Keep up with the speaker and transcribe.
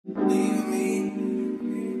leave me,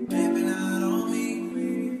 baby, not on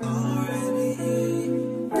me. Already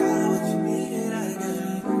got what you needed, I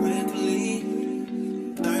got quickly.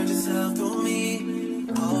 Learned yourself through me.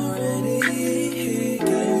 Already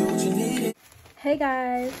got what you needed. Hey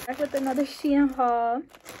guys, back with another SHEIN haul.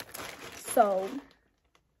 So,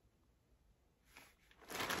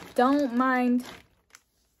 don't mind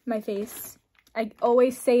my face. I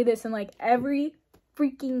always say this in like every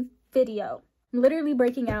freaking video. I'm literally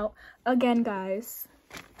breaking out again, guys.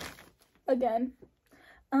 Again.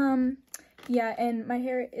 Yeah, and my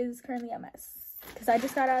hair is currently a mess because I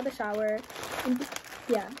just got out of the shower. And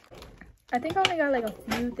yeah, I think I only got like a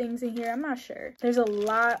few things in here. I'm not sure. There's a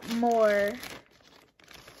lot more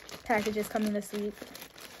packages coming this week.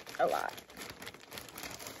 A lot.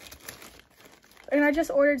 And I just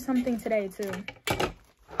ordered something today too.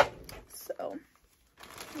 So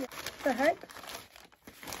yeah. What the heck?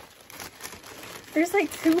 There's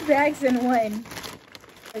like 2 bags in one.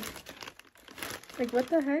 Like what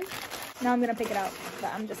the heck? Now I'm gonna pick it out,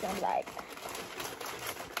 but I'm just gonna be like,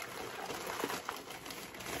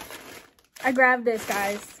 I grabbed this,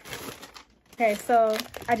 guys. Okay, so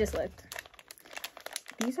I just looked.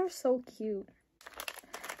 These are so cute.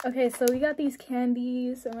 Okay, so we got these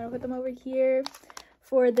candies. I'm gonna put them over here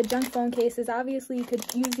for the junk phone cases. Obviously, you could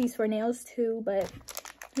use these for nails too, but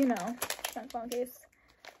you know, junk phone case.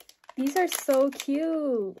 These are so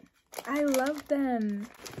cute. I love them.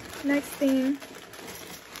 Next thing.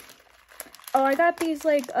 Oh, I got these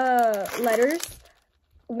like letters.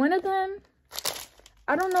 One of them,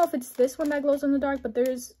 I don't know if it's this one that glows in the dark, but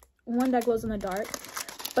there's one that glows in the dark.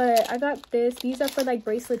 But I got this. These are for like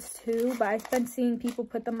bracelets too, but I've been seeing people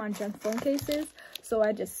put them on junk phone cases, so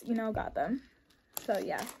I just, you know, got them. So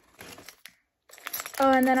yeah.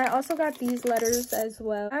 Oh, and then I also got these letters as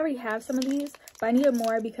well. I already have some of these, but I needed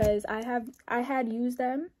more because I had used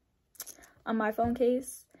them on my phone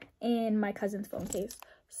case and my cousin's phone case.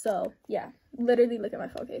 So yeah, literally look at my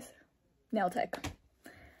phone case. Nail tech.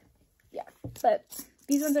 Yeah, but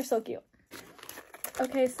these ones are so cute.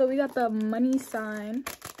 Okay, so we got the money sign.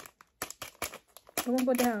 It won't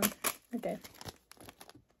go down. Okay.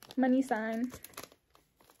 Money sign.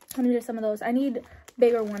 I needed some of those. I need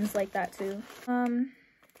bigger ones like that too. And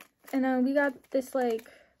then we got this like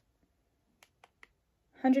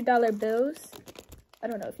 $100 bills. I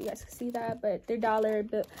don't know if you guys can see that, but they're dollar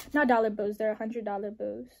bill, not dollar bills, they're $100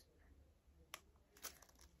 bills.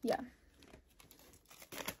 Yeah.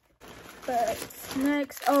 But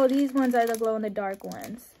next, oh, these ones are the glow in the dark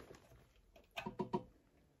ones.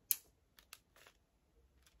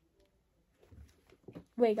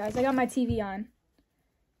 Wait, guys, I got my TV on.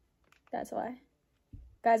 That's why.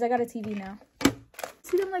 Guys, I got a TV now.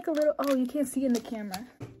 See them like a little, oh, you can't see in the camera.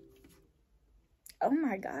 Oh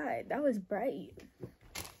my god, that was bright.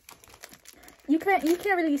 You can't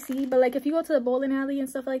really see, but like if you go to the bowling alley and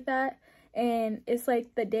stuff like that, and it's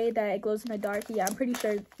like the day that it glows in the dark, yeah, I'm pretty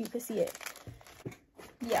sure you can see it.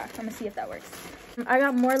 Yeah, I'm gonna see if that works. I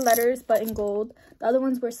got more letters, but in gold. The other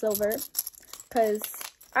ones were silver, because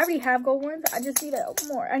I already have gold ones. I just needed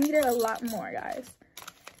more. I needed a lot more, guys.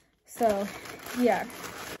 So, yeah.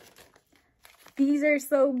 These are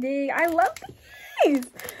so big. I love these.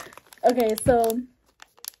 Okay, so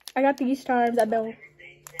I got these charms. I know.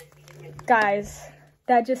 Guys,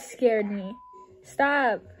 that just scared me.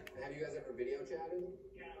 Stop. Have you guys ever video chatted?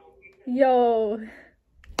 Yo.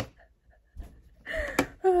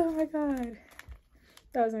 Oh my god.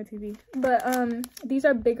 That was my TV. But these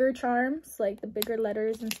are bigger charms, like the bigger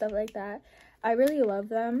letters and stuff like that. I really love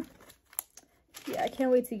them. Yeah, I can't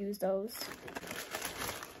wait to use those.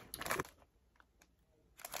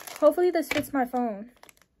 Hopefully this fits my phone.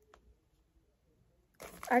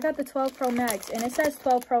 I got the 12 Pro Max, and it says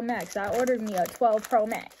 12 Pro Max. I ordered me a 12 Pro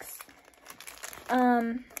Max.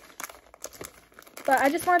 But I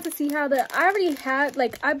just wanted to see how I already had,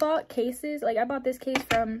 like, I bought cases. Like, I bought this case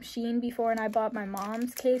from SHEIN before, and I bought my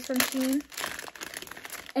mom's case from SHEIN.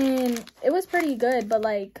 And it was pretty good, but,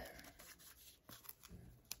 like,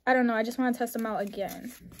 I don't know. I just want to test them out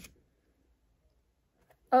again.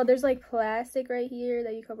 Oh, there's, like, plastic right here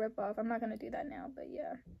that you could rip off. I'm not going to do that now, but,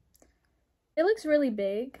 yeah. It looks really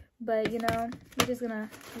big, but, you know, we're just going to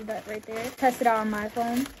do that right there. Test it out on my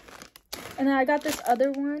phone. And then I got this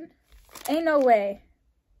other one. Ain't no way.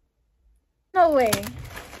 No way.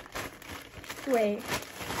 Wait.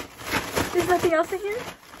 There's nothing else in here?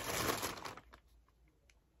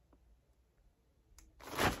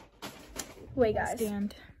 Wait, guys.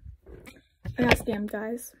 Scammed. I got scammed,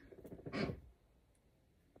 guys.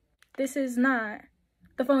 This is not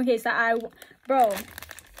the phone case that bro,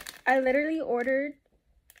 I literally ordered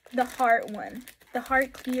the heart one. the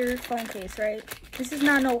heart clear phone case, right? This is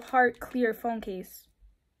not no heart clear phone case.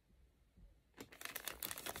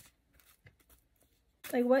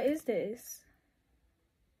 Like, what is this?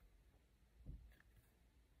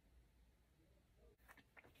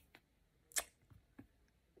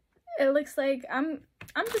 It looks like I'm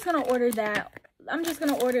just gonna order that. I'm just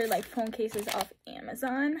gonna order like phone cases off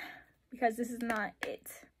Amazon because this is not it.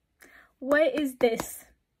 What is this?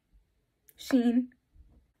 SHEIN.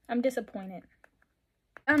 I'm disappointed.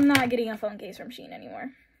 I'm not getting a phone case from SHEIN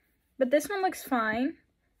anymore. But this one looks fine.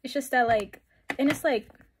 It's just that like, and it's like,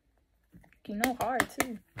 you know, hard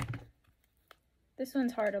too. This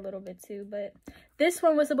one's hard a little bit too, but this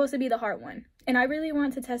one was supposed to be the hard one. And I really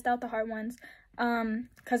want to test out the hard ones.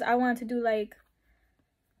 Because I wanted to do like,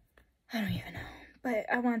 I don't even know. But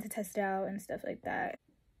I wanted to test it out and stuff like that.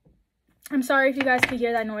 I'm sorry if you guys could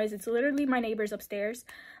hear that noise. It's literally my neighbors upstairs.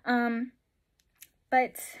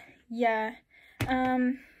 But yeah.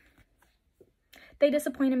 They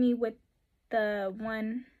disappointed me with the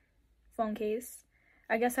one phone case.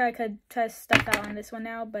 I guess I could test stuff out on this one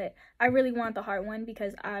now, but I really want the heart one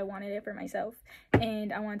because I wanted it for myself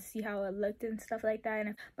and I wanted to see how it looked and stuff like that.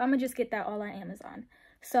 But I'm gonna just get that all on Amazon.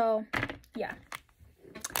 So yeah.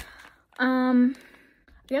 I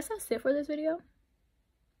guess that's it for this video.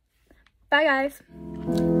 Bye guys.